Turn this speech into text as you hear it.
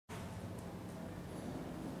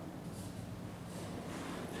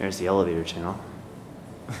There's the elevator channel.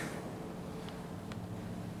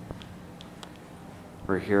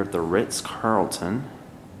 We're here at the Ritz Carlton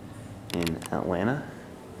in Atlanta.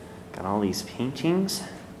 Got all these paintings.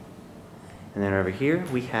 And then over here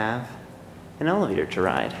we have an elevator to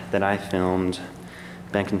ride that I filmed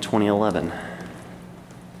back in 2011.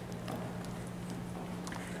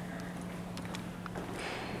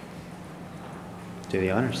 Do the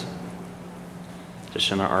honors. Just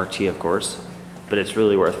Schindler RT, of course, but it's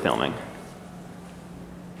really worth filming.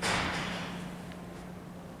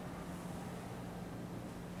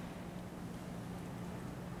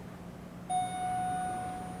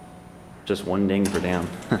 Just one ding for down.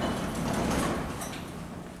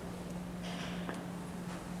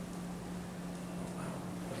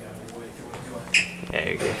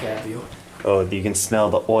 There you go. Oh, you can smell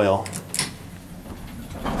the oil.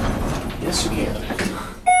 Yes, you can.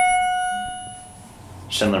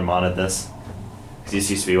 Schindler modded this, because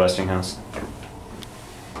this used to be Westinghouse.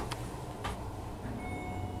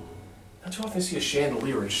 Not too often see a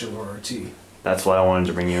chandelier in Schindler RT. That's why I wanted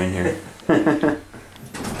to bring you in here. Go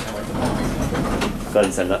ahead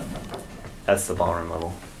and set it up. That's the ballroom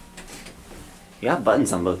level. You got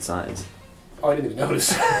buttons on both sides. Oh, I didn't even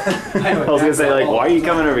notice. I was gonna say, like, why are you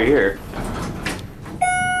coming over here?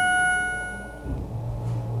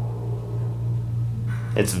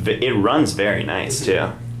 It runs very nice too.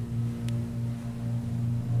 You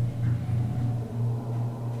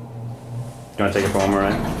want to take it for one more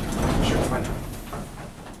ride? Sure, why not?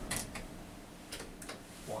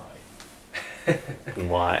 Why?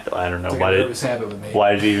 Why? I don't know. It's like Why a did? nervous habit with me.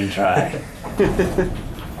 Why did you even try?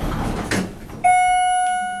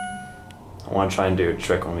 I want to try and do a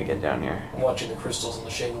trick when we get down here. I'm watching the crystals in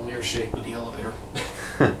the chandelier shake with the elevator.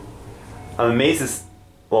 I'm amazed this.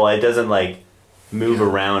 Well, it doesn't like move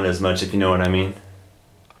around as much, if you know what I mean.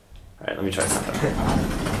 All right, let me try something.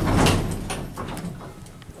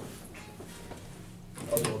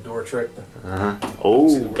 A little door trick.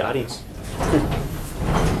 Oh, got him.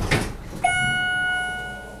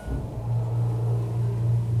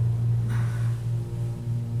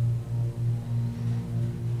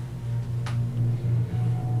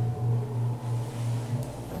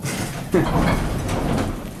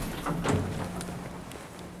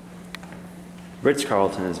 Ritz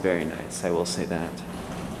Carlton is very nice, I will say that.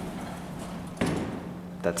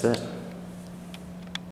 That's it.